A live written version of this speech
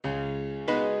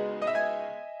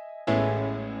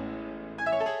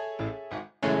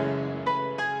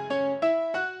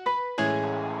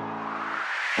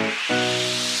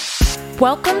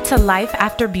Welcome to Life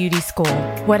After Beauty School,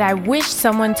 What I Wish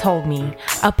Someone Told Me,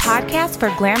 a podcast for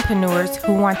glampreneurs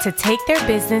who want to take their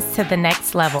business to the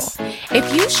next level.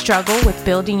 If you struggle with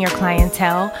building your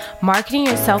clientele, marketing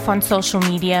yourself on social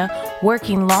media,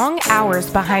 working long hours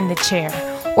behind the chair,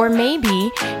 or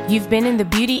maybe you've been in the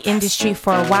beauty industry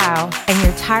for a while and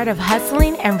you're tired of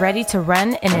hustling and ready to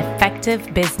run an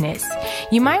effective business,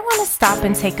 you might want to stop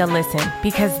and take a listen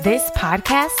because this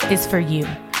podcast is for you.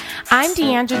 I'm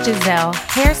Deandra Giselle,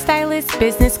 hairstylist,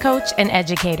 business coach, and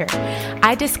educator.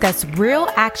 I discuss real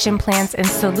action plans and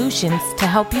solutions to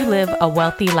help you live a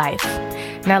wealthy life.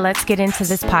 Now let's get into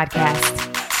this podcast.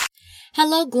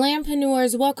 Hello,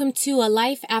 glampreneurs. Welcome to A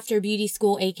Life After Beauty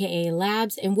School, aka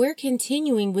Labs, and we're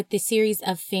continuing with the series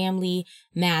of Family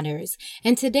Matters.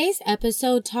 And today's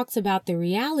episode talks about the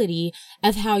reality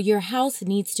of how your house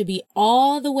needs to be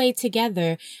all the way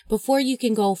together before you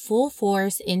can go full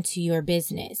force into your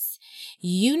business.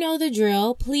 You know the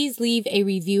drill. Please leave a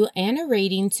review and a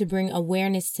rating to bring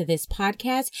awareness to this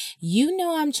podcast. You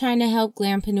know I'm trying to help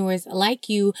glampreneurs like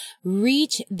you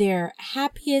reach their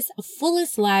happiest,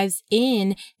 fullest lives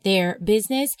in their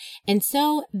business. And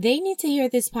so they need to hear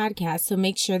this podcast. So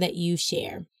make sure that you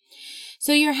share.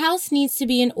 So your house needs to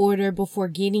be in order before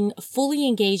getting fully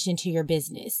engaged into your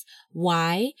business.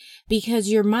 Why? Because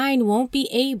your mind won't be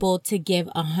able to give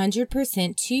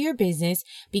 100% to your business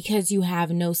because you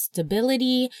have no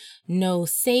stability, no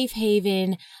safe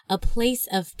haven, a place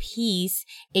of peace,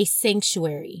 a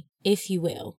sanctuary, if you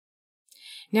will.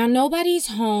 Now, nobody's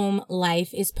home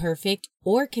life is perfect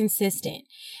or consistent.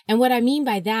 And what I mean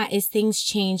by that is things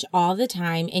change all the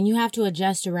time and you have to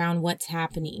adjust around what's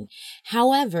happening.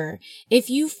 However, if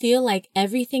you feel like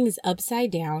everything is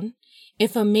upside down,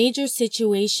 if a major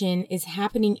situation is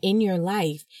happening in your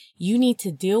life, you need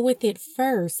to deal with it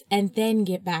first and then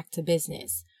get back to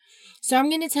business. So I'm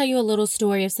going to tell you a little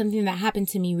story of something that happened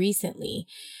to me recently.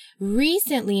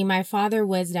 Recently, my father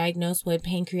was diagnosed with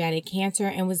pancreatic cancer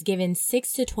and was given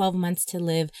 6 to 12 months to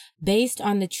live based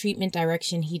on the treatment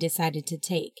direction he decided to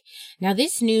take. Now,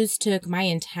 this news took my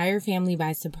entire family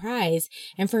by surprise.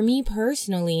 And for me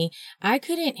personally, I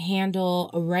couldn't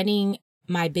handle running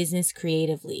my business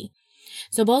creatively.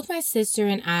 So both my sister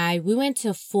and I, we went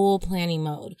to full planning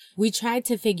mode. We tried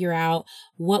to figure out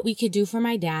what we could do for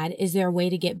my dad. Is there a way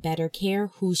to get better care?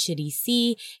 Who should he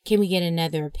see? Can we get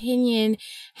another opinion?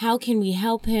 How can we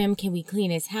help him? Can we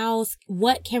clean his house?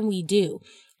 What can we do?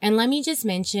 And let me just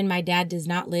mention, my dad does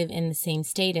not live in the same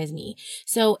state as me.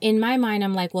 So in my mind,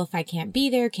 I'm like, well, if I can't be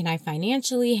there, can I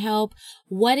financially help?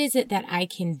 What is it that I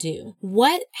can do?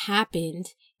 What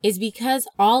happened is because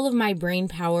all of my brain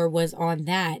power was on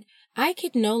that, I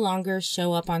could no longer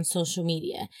show up on social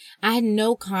media. I had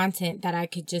no content that I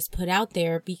could just put out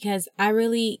there because I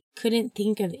really couldn't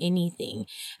think of anything.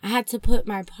 I had to put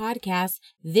my podcast,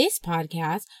 this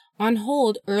podcast, on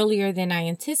hold earlier than I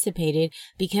anticipated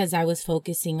because I was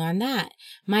focusing on that.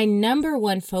 My number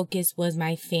one focus was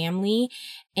my family,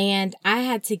 and I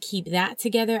had to keep that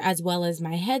together as well as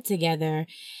my head together.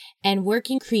 And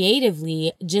working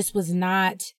creatively just was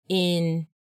not in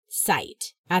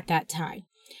sight at that time.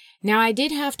 Now, I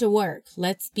did have to work.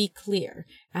 Let's be clear.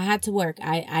 I had to work.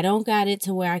 I don't got it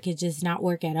to where I could just not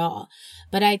work at all.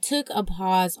 But I took a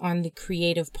pause on the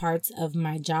creative parts of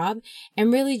my job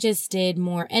and really just did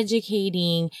more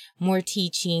educating, more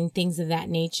teaching, things of that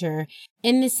nature.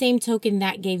 In the same token,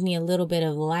 that gave me a little bit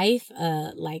of life,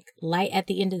 like light at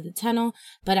the end of the tunnel,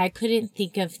 but I couldn't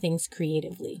think of things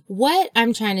creatively. What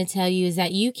I'm trying to tell you is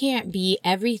that you can't be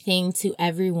everything to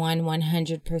everyone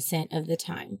 100% of the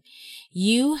time.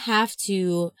 You have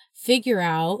to figure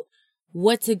out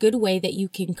what's a good way that you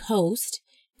can coast,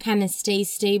 kind of stay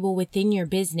stable within your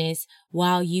business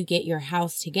while you get your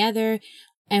house together.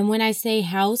 And when I say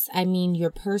house, I mean your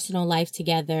personal life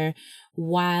together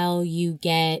while you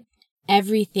get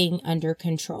everything under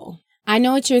control. I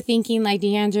know what you're thinking, like,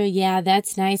 Deandra, yeah,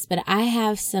 that's nice, but I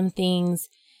have some things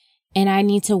and I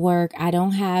need to work. I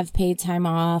don't have paid time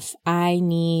off. I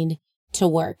need to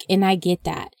work. And I get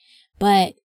that.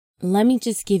 But let me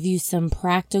just give you some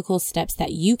practical steps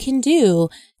that you can do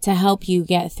to help you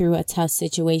get through a tough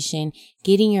situation,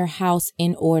 getting your house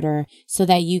in order so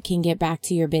that you can get back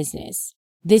to your business.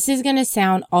 This is going to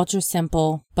sound ultra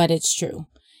simple, but it's true.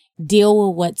 Deal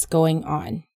with what's going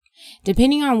on.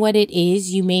 Depending on what it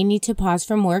is, you may need to pause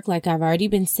from work, like I've already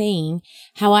been saying.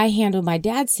 How I handled my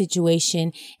dad's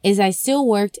situation is I still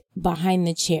worked behind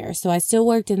the chair. So I still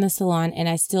worked in the salon and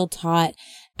I still taught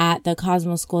at the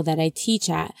Cosmo school that I teach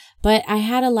at, but I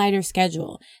had a lighter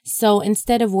schedule. So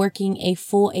instead of working a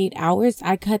full 8 hours,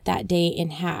 I cut that day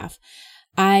in half.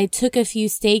 I took a few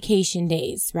staycation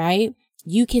days, right?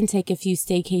 you can take a few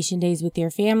staycation days with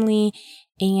your family.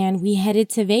 And we headed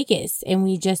to Vegas and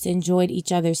we just enjoyed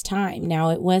each other's time.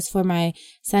 Now, it was for my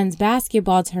son's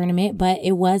basketball tournament, but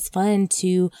it was fun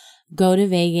to go to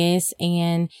Vegas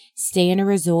and stay in a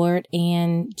resort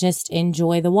and just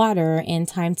enjoy the water and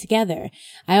time together.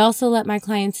 I also let my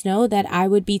clients know that I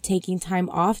would be taking time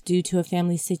off due to a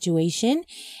family situation,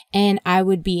 and I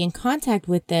would be in contact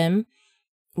with them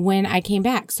when I came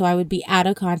back. So I would be out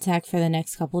of contact for the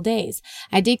next couple days.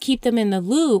 I did keep them in the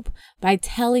loop by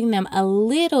telling them a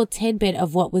little tidbit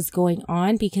of what was going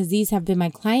on, because these have been my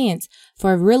clients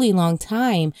for a really long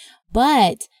time,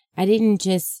 but I didn't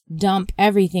just dump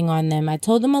everything on them. I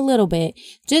told them a little bit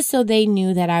just so they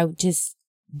knew that I just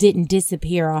didn't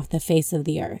disappear off the face of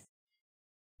the earth.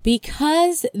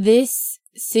 Because this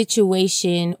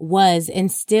situation was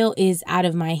and still is out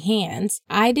of my hands,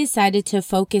 I decided to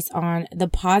focus on the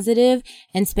positive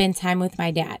and spend time with my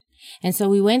dad. And so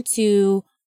we went to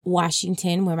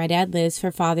Washington, where my dad lives,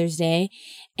 for Father's Day,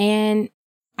 and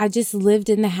I just lived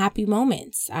in the happy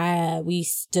moments. We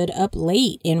stood up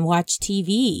late and watched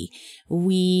TV.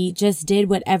 We just did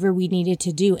whatever we needed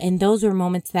to do. And those were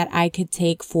moments that I could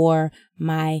take for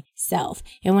myself.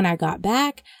 And when I got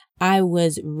back, I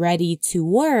was ready to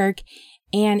work.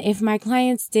 And if my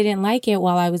clients didn't like it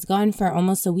while I was gone for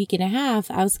almost a week and a half,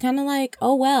 I was kind of like,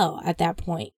 oh, well, at that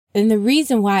point. And the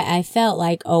reason why I felt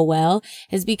like, oh, well,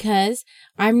 is because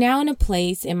I'm now in a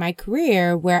place in my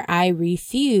career where I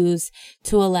refuse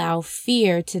to allow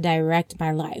fear to direct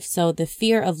my life. So the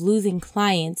fear of losing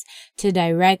clients to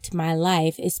direct my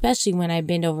life, especially when I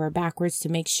bend over backwards to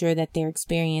make sure that their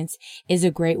experience is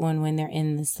a great one when they're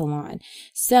in the salon.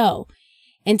 So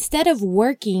instead of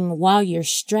working while you're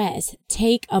stressed,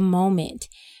 take a moment.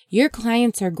 Your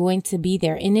clients are going to be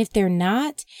there. And if they're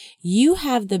not, you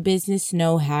have the business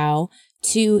know-how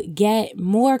to get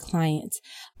more clients.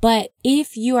 But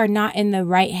if you are not in the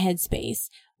right headspace,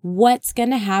 what's going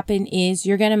to happen is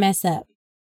you're going to mess up.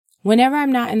 Whenever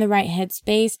I'm not in the right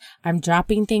headspace, I'm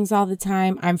dropping things all the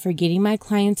time. I'm forgetting my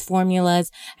clients'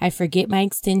 formulas. I forget my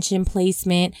extension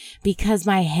placement because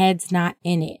my head's not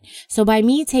in it. So by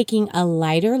me taking a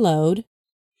lighter load,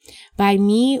 by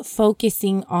me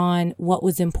focusing on what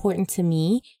was important to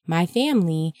me, my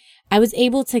family, I was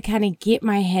able to kind of get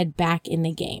my head back in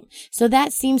the game. So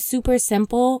that seems super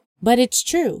simple, but it's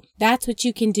true. That's what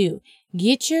you can do.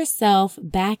 Get yourself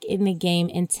back in the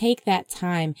game and take that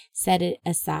time, set it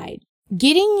aside.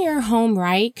 Getting your home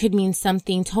right could mean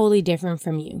something totally different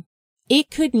from you. It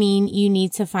could mean you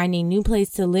need to find a new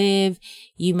place to live.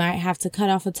 You might have to cut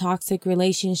off a toxic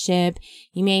relationship.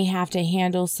 You may have to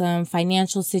handle some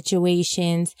financial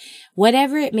situations.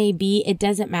 Whatever it may be, it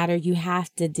doesn't matter. You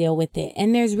have to deal with it.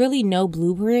 And there's really no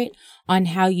blueprint on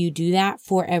how you do that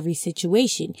for every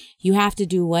situation. You have to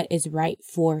do what is right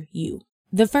for you.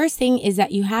 The first thing is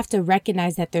that you have to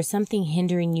recognize that there's something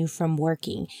hindering you from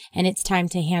working, and it's time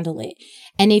to handle it.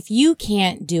 And if you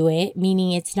can't do it,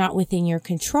 meaning it's not within your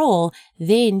control,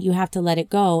 then you have to let it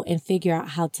go and figure out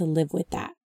how to live with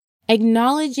that.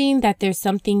 Acknowledging that there's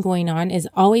something going on is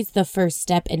always the first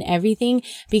step in everything,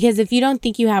 because if you don't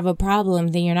think you have a problem,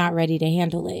 then you're not ready to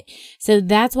handle it. So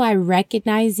that's why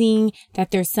recognizing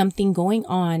that there's something going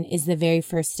on is the very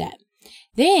first step.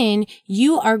 Then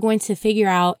you are going to figure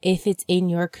out if it's in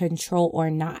your control or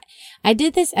not. I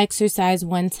did this exercise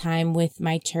one time with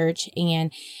my church,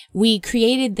 and we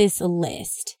created this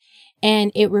list,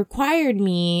 and it required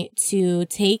me to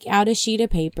take out a sheet of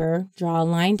paper, draw a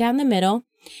line down the middle,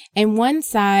 and one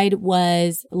side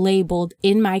was labeled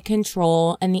in my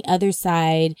control and the other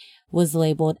side was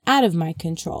labeled out of my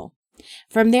control.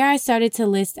 From there, I started to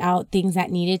list out things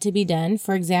that needed to be done.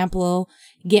 For example,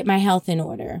 get my health in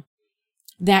order.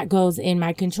 That goes in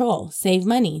my control. Save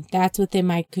money. That's within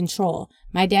my control.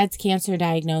 My dad's cancer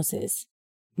diagnosis.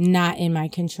 Not in my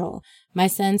control. My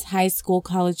son's high school,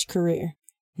 college career.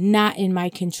 Not in my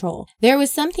control. There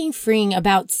was something freeing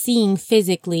about seeing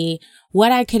physically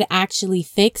what I could actually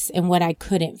fix and what I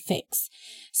couldn't fix.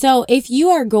 So if you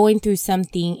are going through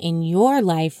something in your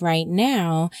life right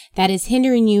now that is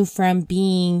hindering you from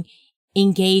being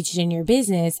engaged in your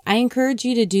business, I encourage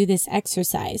you to do this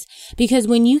exercise, because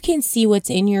when you can see what's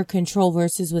in your control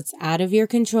versus what's out of your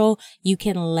control, you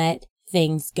can let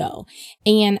things go.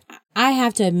 And I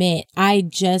have to admit, I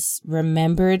just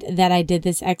remembered that I did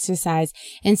this exercise.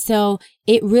 And so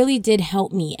it really did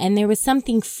help me. And there was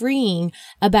something freeing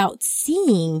about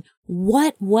seeing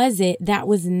what was it that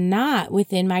was not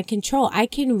within my control? I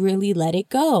can really let it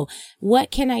go.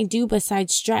 What can I do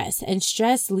besides stress? And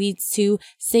stress leads to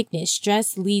sickness.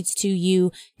 Stress leads to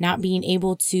you not being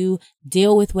able to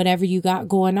deal with whatever you got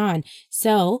going on.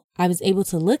 So I was able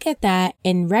to look at that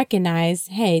and recognize,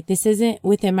 hey, this isn't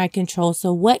within my control.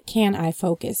 So what can I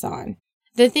focus on?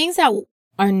 The things that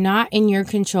are not in your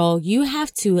control, you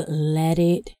have to let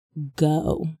it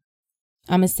go.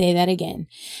 I'm going to say that again.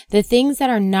 The things that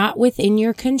are not within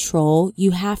your control,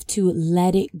 you have to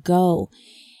let it go.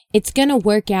 It's going to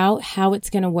work out how it's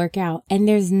going to work out. And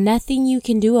there's nothing you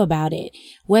can do about it,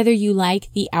 whether you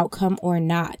like the outcome or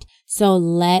not. So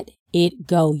let it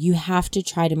go. You have to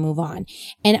try to move on.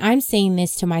 And I'm saying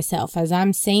this to myself. As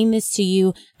I'm saying this to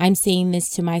you, I'm saying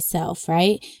this to myself,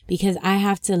 right? Because I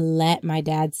have to let my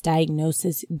dad's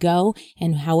diagnosis go.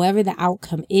 And however the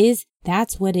outcome is,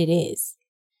 that's what it is.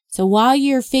 So while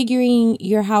you're figuring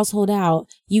your household out,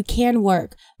 you can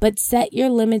work, but set your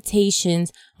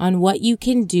limitations on what you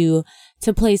can do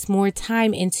to place more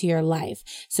time into your life.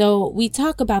 So we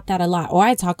talk about that a lot, or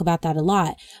I talk about that a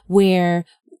lot, where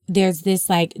there's this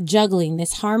like juggling,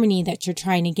 this harmony that you're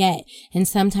trying to get. And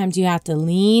sometimes you have to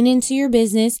lean into your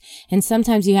business and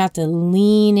sometimes you have to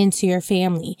lean into your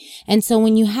family. And so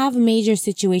when you have major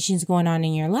situations going on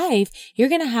in your life, you're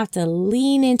going to have to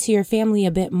lean into your family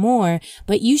a bit more,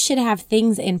 but you should have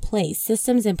things in place,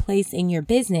 systems in place in your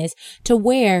business to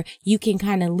where you can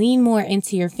kind of lean more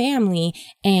into your family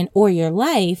or your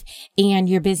life and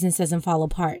your business doesn't fall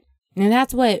apart. And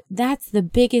that's the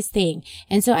biggest thing.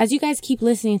 And so as you guys keep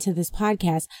listening to this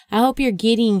podcast, I hope you're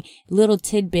getting little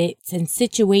tidbits and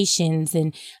situations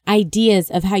and ideas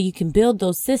of how you can build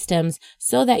those systems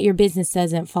so that your business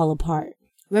doesn't fall apart.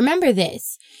 Remember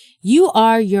this, you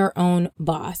are your own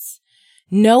boss.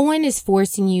 No one is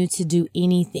forcing you to do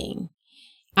anything.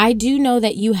 I do know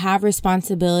that you have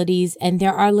responsibilities and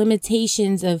there are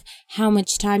limitations of how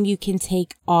much time you can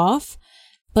take off.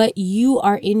 But you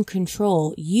are in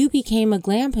control. You became a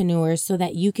glampreneur so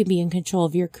that you can be in control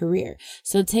of your career.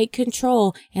 So take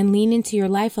control and lean into your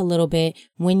life a little bit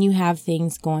when you have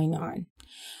things going on.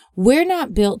 We're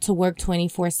not built to work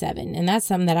 24/7. And that's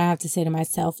something that I have to say to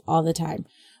myself all the time.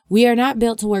 We are not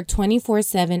built to work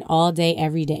 24/7 all day,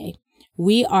 every day.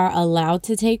 We are allowed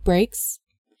to take breaks.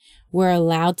 We're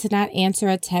allowed to not answer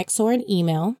a text or an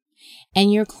email.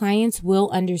 And your clients will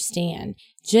understand.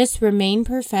 Just remain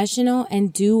professional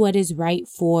and do what is right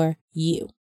for you.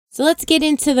 So let's get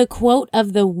into the quote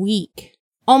of the week.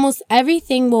 Almost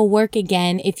everything will work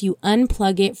again if you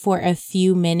unplug it for a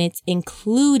few minutes,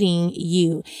 including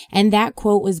you. And that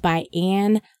quote was by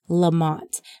Anne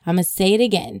Lamott. I'm going to say it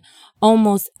again.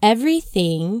 Almost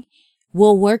everything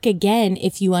will work again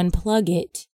if you unplug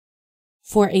it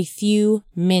for a few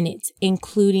minutes,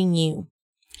 including you.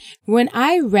 When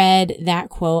I read that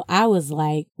quote, I was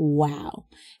like, wow,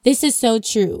 this is so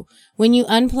true. When you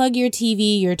unplug your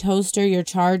TV, your toaster, your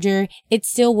charger, it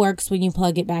still works when you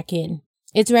plug it back in.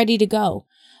 It's ready to go.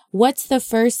 What's the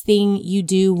first thing you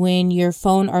do when your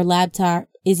phone or laptop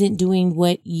isn't doing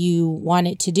what you want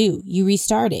it to do? You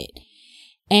restart it.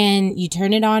 And you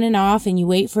turn it on and off and you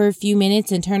wait for a few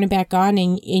minutes and turn it back on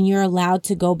and you're allowed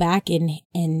to go back and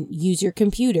use your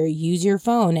computer, use your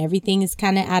phone. Everything is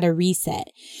kind of at a reset.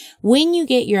 When you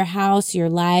get your house, your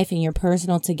life, and your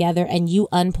personal together and you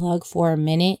unplug for a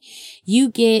minute, you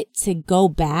get to go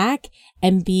back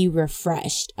and be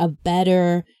refreshed, a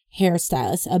better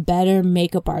hairstylist, a better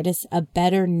makeup artist, a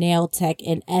better nail tech,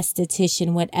 an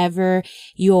esthetician, whatever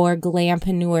your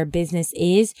glampreneur business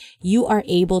is, you are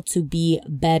able to be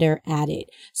better at it.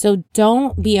 So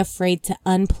don't be afraid to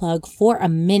unplug for a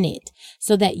minute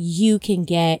so that you can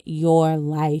get your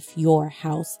life, your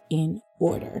house in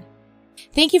order.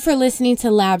 Thank you for listening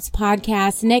to Labs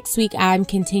Podcast. Next week, I'm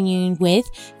continuing with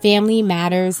Family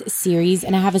Matters series,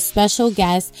 and I have a special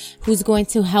guest who's going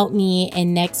to help me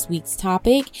in next week's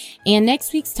topic. And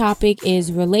next week's topic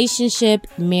is relationship,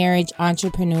 marriage,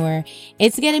 entrepreneur.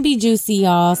 It's going to be juicy,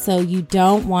 y'all, so you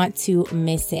don't want to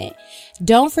miss it.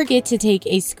 Don't forget to take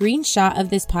a screenshot of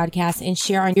this podcast and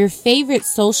share on your favorite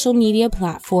social media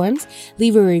platforms.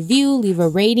 Leave a review, leave a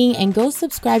rating, and go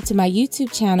subscribe to my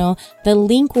YouTube channel. The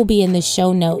link will be in the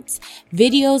show notes.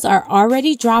 Videos are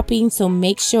already dropping, so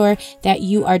make sure that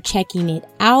you are checking it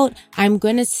out. I'm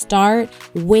going to start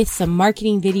with some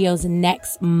marketing videos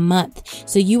next month.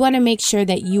 So you want to make sure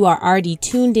that you are already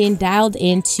tuned in, dialed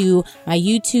into my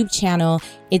YouTube channel.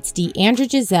 It's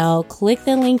Deandra Giselle. Click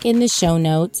the link in the show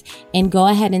notes and go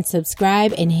ahead and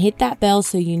subscribe and hit that bell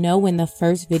so you know when the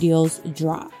first videos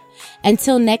drop.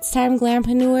 Until next time,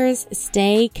 glampreneurs,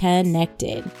 stay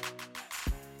connected.